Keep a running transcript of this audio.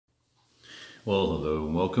Well, hello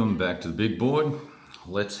and welcome back to the big board.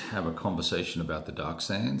 Let's have a conversation about the Dark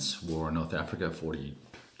Sands, War in North Africa 40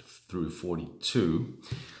 through 42.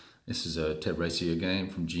 This is a Ted Racier game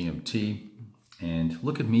from GMT, and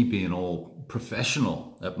look at me being all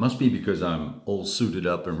professional. That must be because I'm all suited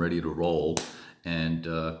up and ready to roll and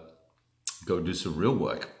go do some real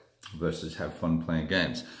work versus have fun playing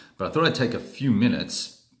games. But I thought I'd take a few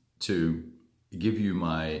minutes to give you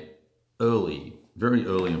my very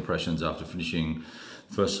early impressions after finishing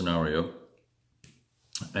the first scenario,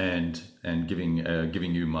 and giving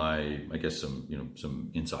you my, I guess,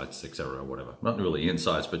 some insights, etc., whatever. Not really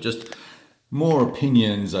insights, but just more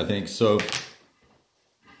opinions, I think. So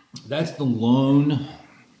that's the lone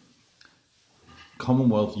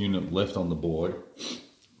Commonwealth unit left on the board.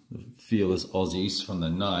 The Fearless Aussies from the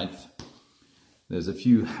 9th. There's a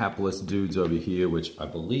few hapless dudes over here, which I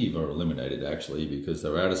believe are eliminated actually because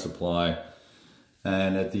they're out of supply.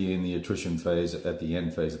 And in the attrition phase, at the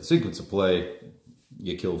end phase of the sequence of play,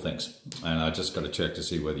 you kill things. And I just got to check to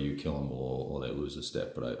see whether you kill them or they lose a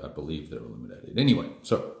step, but I believe they're eliminated. Anyway,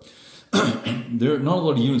 so there are not a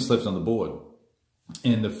lot of units left on the board.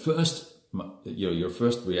 And the first, your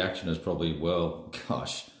first reaction is probably, well,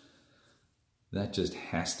 gosh, that just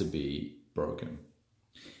has to be broken.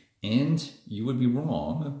 And you would be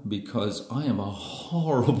wrong, because I am a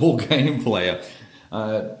horrible game player.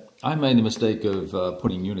 I made the mistake of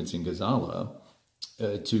putting units in Ghazala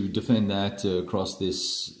to defend that across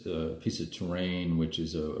this piece of terrain, which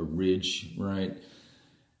is a ridge, right?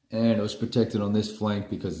 And it was protected on this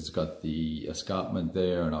flank because it's got the escarpment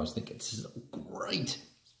there, and I was thinking, this is great.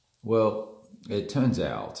 Well, it turns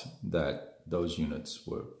out that those units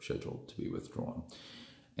were scheduled to be withdrawn.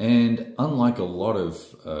 And unlike a lot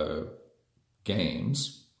of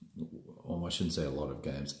games, or I shouldn't say a lot of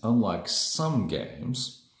games, unlike some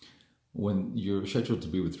games, when you're scheduled to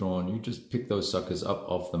be withdrawn, you just pick those suckers up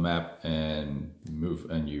off the map and move,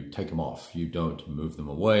 and you take them off. You don't move them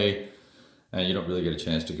away, and you don't really get a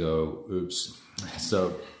chance to go, oops.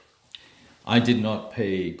 So I did not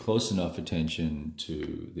pay close enough attention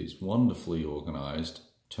to these wonderfully organized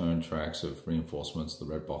turn tracks of reinforcements. The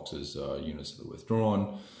red boxes are units that are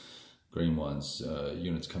withdrawn, green ones,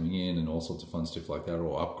 units coming in, and all sorts of fun stuff like that,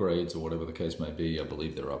 or upgrades, or whatever the case may be. I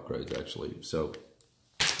believe they're upgrades, actually. So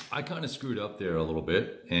I kind of screwed up there a little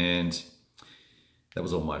bit, and that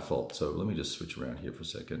was all my fault. So let me just switch around here for a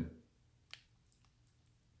second.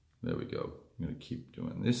 There we go. I'm going to keep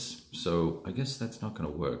doing this. So I guess that's not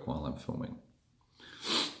going to work while I'm filming.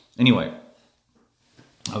 Anyway,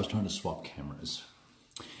 I was trying to swap cameras.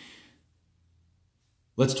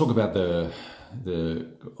 Let's talk about the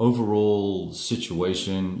overall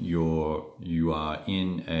situation. You are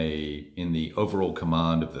in the overall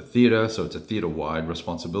command of the theater, so it's a theater-wide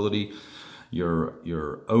responsibility.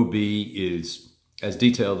 Your OB is as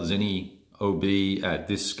detailed as any OB at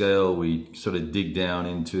this scale. We sort of dig down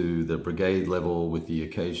into the brigade level with the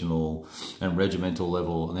occasional and regimental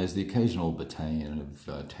level, and there's the occasional battalion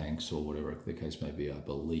of tanks or whatever the case may be, I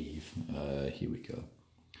believe. Here we go.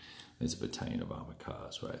 There's a battalion of armored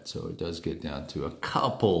cars, right? So it does get down to a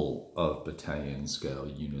couple of battalion scale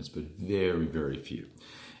units, but very, very few.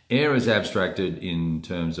 Air is abstracted in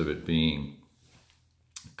terms of it being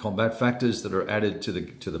combat factors that are added to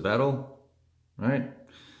the battle, right?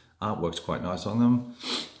 Art works quite nice on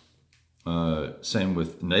them. Same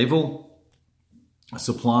with naval.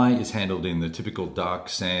 Supply is handled in the typical Dark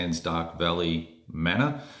Sands, Dark Valley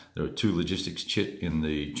manner. There are 2 logistics chit in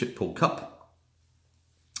the chit pool cup.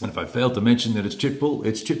 And if I failed to mention that it's chit pool,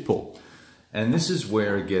 it's chit pool. And this is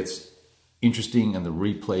where it gets interesting, and the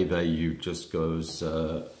replay value just goes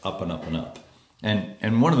up and up and up.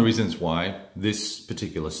 And one of the reasons why this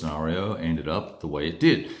particular scenario ended up the way it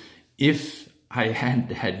did. If I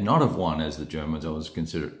had not have won as the Germans, I was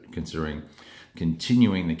considering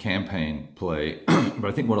continuing the campaign play. But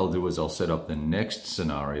I think what I'll do is I'll set up the next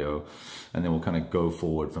scenario, and then we'll kind of go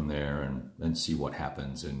forward from there and see what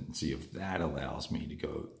happens, and see if that allows me to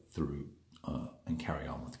go through and carry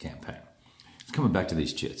on with the campaign. It's coming back to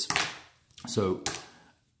these chits. So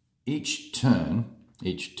each turn,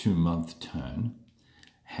 each 2-month turn,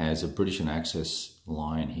 has a British and Axis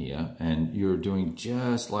line here, and you're doing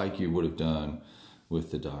just like you would have done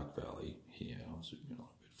with the Dark Valley here. I'll zoom in a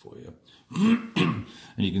little bit for you.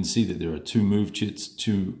 And you can see that there are 2 move chits,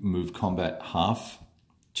 2 move combat half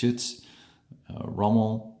chits,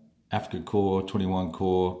 Rommel, Africa Corps, 21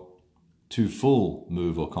 Corps, 2 full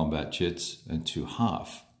move or combat chits, and 2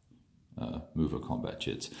 half move or combat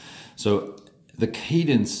chits. So the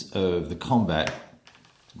cadence of the combat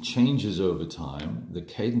changes over time. The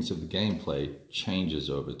cadence of the gameplay changes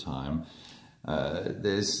over time.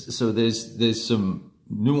 There's some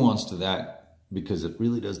nuance to that, because it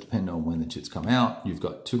really does depend on when the chits come out. You've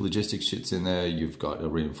got 2 logistics chits in there, you've got a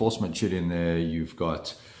reinforcement chit in there, you've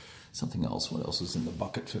got something else. What else is in the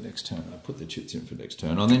bucket for next turn? I put the chits in for next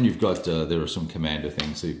turn. And then you've got, there are some commander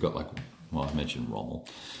things. So you've got, like, well, I mentioned Rommel.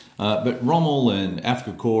 But Rommel and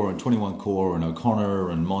Africa Corps and 21 Corps and O'Connor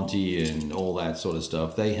and Monty and all that sort of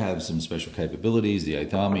stuff, they have some special capabilities. The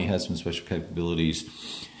 8th Army has some special capabilities.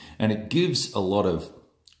 And it gives a lot of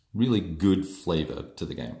really good flavor to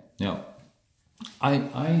the game. Now, I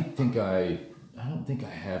don't think I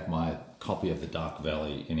have my copy of The Dark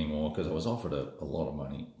Valley anymore, because I was offered a lot of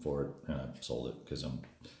money for it, and I sold it because I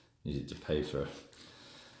needed to pay for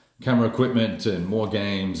camera equipment and more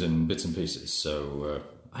games and bits and pieces. So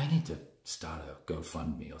I need to start a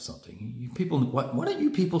GoFundMe or something. You people, why don't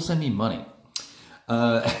you people send me money?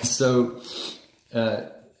 I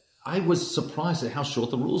was surprised at how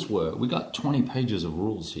short the rules were. We got 20 pages of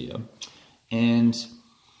rules here, and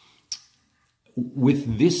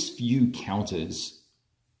with this few counters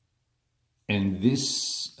and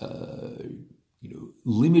this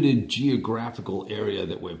limited geographical area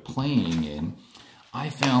that we're playing in, I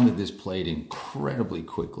found that this played incredibly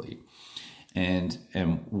quickly. And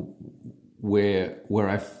where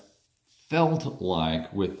I felt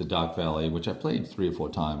like with the Dark Valley, which I played 3 or 4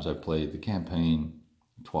 times, I played the campaign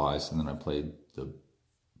twice, and then I played the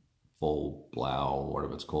Vol Blau,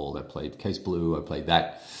 whatever it's called. I played Case Blue. I played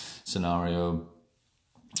that scenario.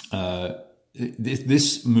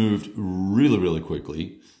 This moved really, really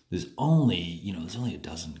quickly. There's only a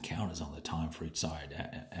dozen counters on the time for each side,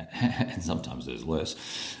 and sometimes there's less.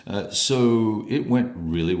 So it went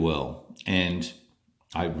really well, and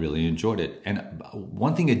I really enjoyed it. And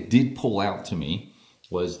one thing it did pull out to me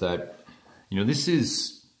was that,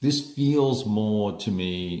 this feels more to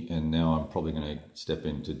me, and now I'm probably going to step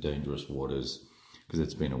into dangerous waters because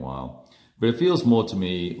it's been a while, but it feels more to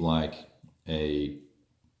me like an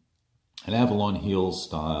Avalon Hill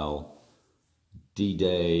style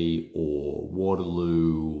D-Day or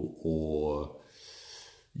Waterloo, or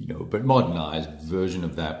but modernized version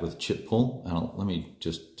of that with chit pull. And let me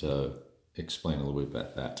just explain a little bit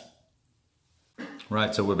about that.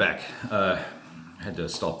 Right, so we're back. I had to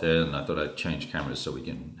stop there, and I thought I'd change cameras so we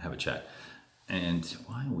can have a chat. And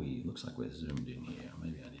looks like we're zoomed in here.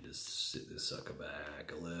 Maybe I need to sit this sucker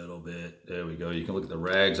back a little bit. There we go. You can look at the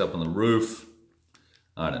rags up on the roof.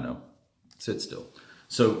 I don't know. Sit still.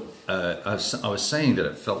 So I was saying that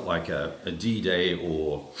it felt like a D-Day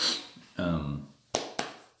or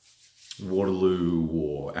Waterloo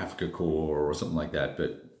or Africa Corps or something like that,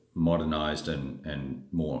 but modernized and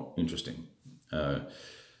more interesting.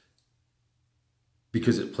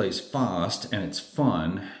 Because it plays fast and it's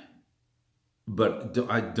fun, but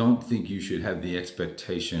I don't think you should have the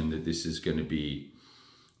expectation that this is going to be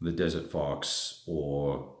the Desert Fox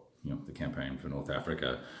or the campaign for North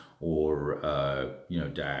Africa, or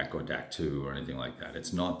DAC or DAC 2 or anything like that.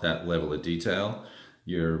 It's not that level of detail.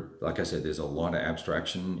 Like I said, there's a lot of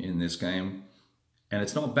abstraction in this game, and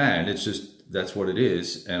it's not bad. It's just that's what it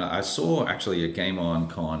is. And I saw actually a Game On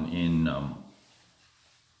Con in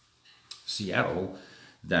Seattle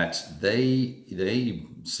that they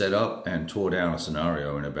set up and tore down a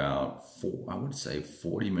scenario in about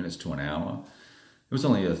 40 minutes to an hour. It was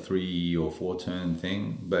only a 3 or 4 turn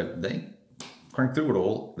thing, but they cranked through it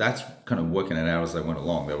all. That's kind of working it out as they went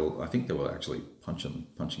along. I think they were actually punching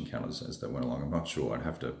counters as they went along. I'm not sure. I'd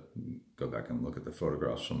have to go back and look at the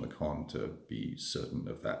photographs from the con to be certain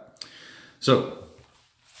of that. So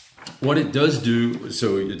what it does do,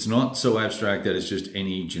 so it's not so abstract that it's just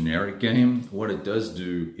any generic game. What it does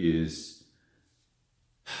do is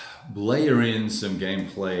layer in some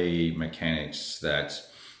gameplay mechanics that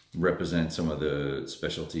represent some of the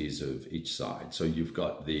specialties of each side. So you've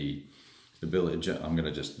got the ability, I'm going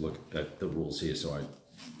to just look at the rules here so I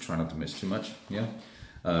try not to miss too much. Yeah.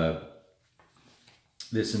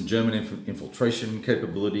 There's some German infiltration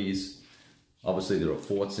capabilities. Obviously, there are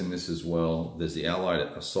forts in this as well. There's the Allied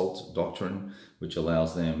Assault Doctrine, which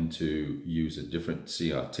allows them to use a different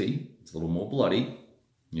CRT. It's a little more bloody.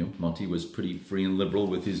 Monty was pretty free and liberal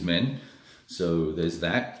with his men. So there's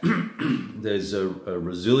that. There's a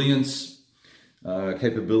resilience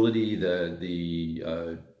capability that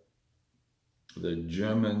the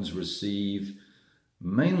Germans receive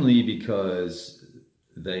mainly because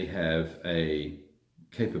they have a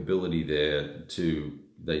capability there to,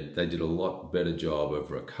 they did a lot better job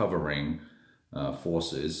of recovering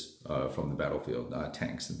forces from the battlefield,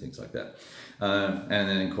 tanks and things like that. And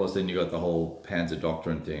then of course, then you got the whole Panzer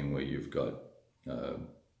Doctrine thing where you've got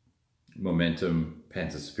momentum,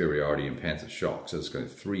 panzer superiority, and panzer shock. So it's got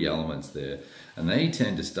 3 elements there, and they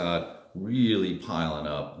tend to start really piling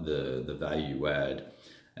up the value add.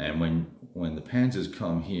 And when the panzers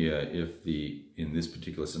come here, if in this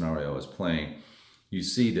particular scenario I was playing, you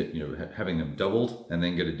see that, you know, having them doubled and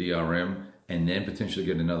then get a DRM and then potentially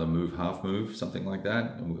get another move, half move, something like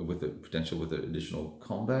that, with the potential with the additional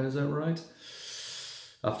combat. Is that right?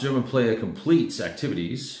 After German player completes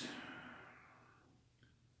activities,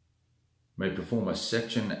 may perform a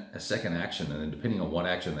second action, and then depending on what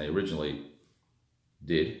action they originally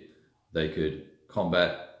did, they could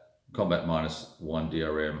combat -1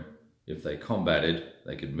 DRM. If they combated,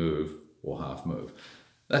 they could move or half move.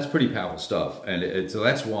 That's pretty powerful stuff, and so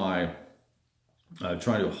that's why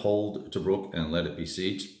trying to hold Tobruk and let it be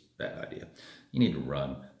sieged, bad idea. You need to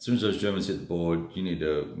run. As soon as those Germans hit the board, you need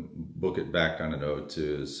to book it back, I don't know,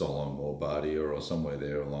 to Solon or Bardia or somewhere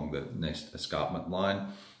there along the next escarpment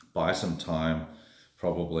line. Buy some time,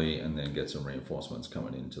 probably, and then get some reinforcements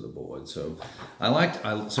coming into the board. So I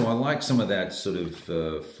like some of that sort of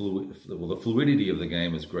the fluidity of the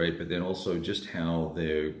game is great, but then also just how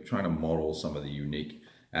they're trying to model some of the unique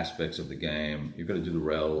aspects of the game. You've got to do the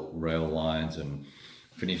rail lines and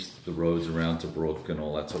finish the roads around Tobruk and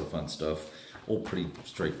all that sort of fun stuff. All pretty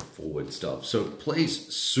straightforward stuff. So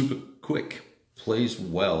plays super quick, plays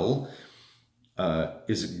well.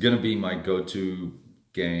 Is it going to be my go-to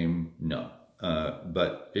game? No.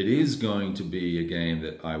 But it is going to be a game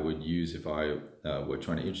that I would use if I were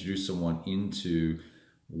trying to introduce someone into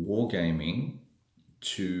wargaming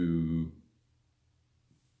to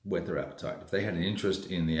whet their appetite. If they had an interest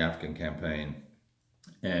in the African campaign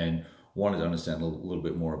and wanted to understand a little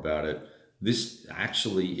bit more about it, this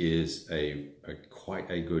actually is quite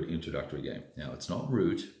a good introductory game. Now, it's not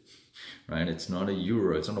Root, right? It's not a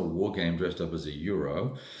Euro. It's not a war game dressed up as a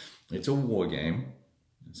Euro. It's a war game.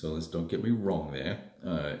 So don't get me wrong there.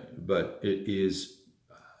 But it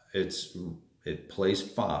plays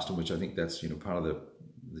fast, which I think that's, you know, part of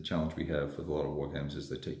the challenge we have with a lot of war games is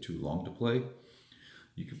they take too long to play.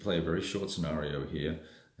 You can play a very short scenario here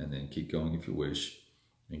and then keep going if you wish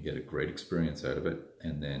and get a great experience out of it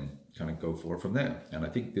and then kind of go forward from there. And I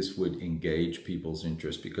think this would engage people's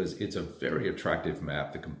interest because it's a very attractive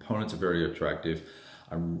map. The components are very attractive.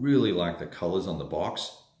 I really like the colors on the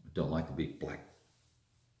box. I don't like the big black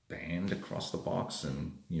band across the box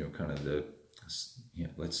and, you know, kind of the, you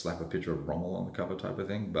know, let's slap a picture of Rommel on the cover type of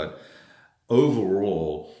thing. But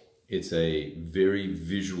overall, it's a very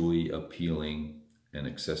visually appealing and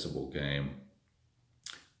accessible game.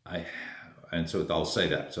 And so I'll say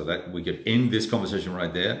that, so that we could end this conversation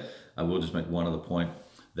right there. I will just make one other point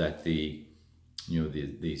that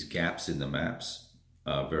these gaps in the maps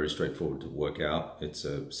are very straightforward to work out. It's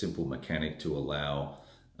a simple mechanic to allow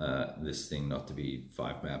this thing not to be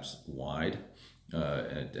 5 maps wide,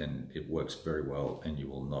 and it works very well, and you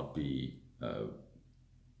will not be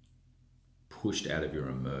pushed out of your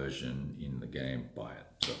immersion in the game by it.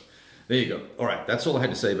 So there you go. All right, that's all I had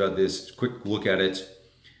to say about this. Quick look at it,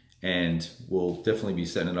 and we'll definitely be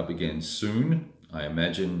setting it up again soon. I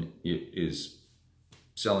imagine it is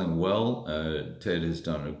selling well. Ted has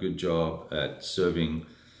done a good job at serving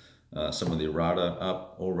some of the errata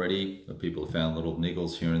up already. People have found little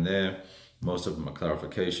niggles here and there. Most of them are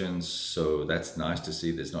clarifications, so that's nice to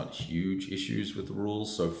see. There's not huge issues with the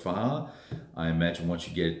rules so far. I imagine once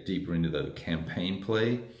you get deeper into the campaign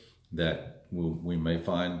play that we may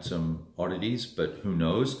find some oddities, but who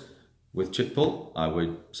knows. With chit pull, I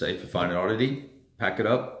would say if you find an oddity, pack it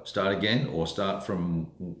up, start again, or start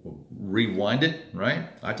from rewind it, right?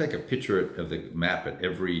 I take a picture of the map at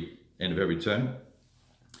every end of every turn.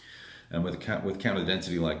 And with counter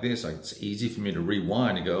density like this, it's easy for me to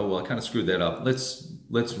rewind and go, oh, well, I kind of screwed that up. Let's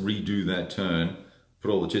redo that turn,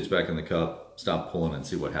 put all the chits back in the cup, start pulling and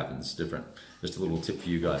see what happens different. Just a little tip for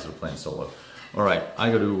you guys that are playing solo. All right,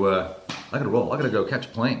 I got to roll. I got to go catch a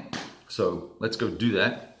plane. So let's go do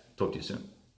that. Talk to you soon.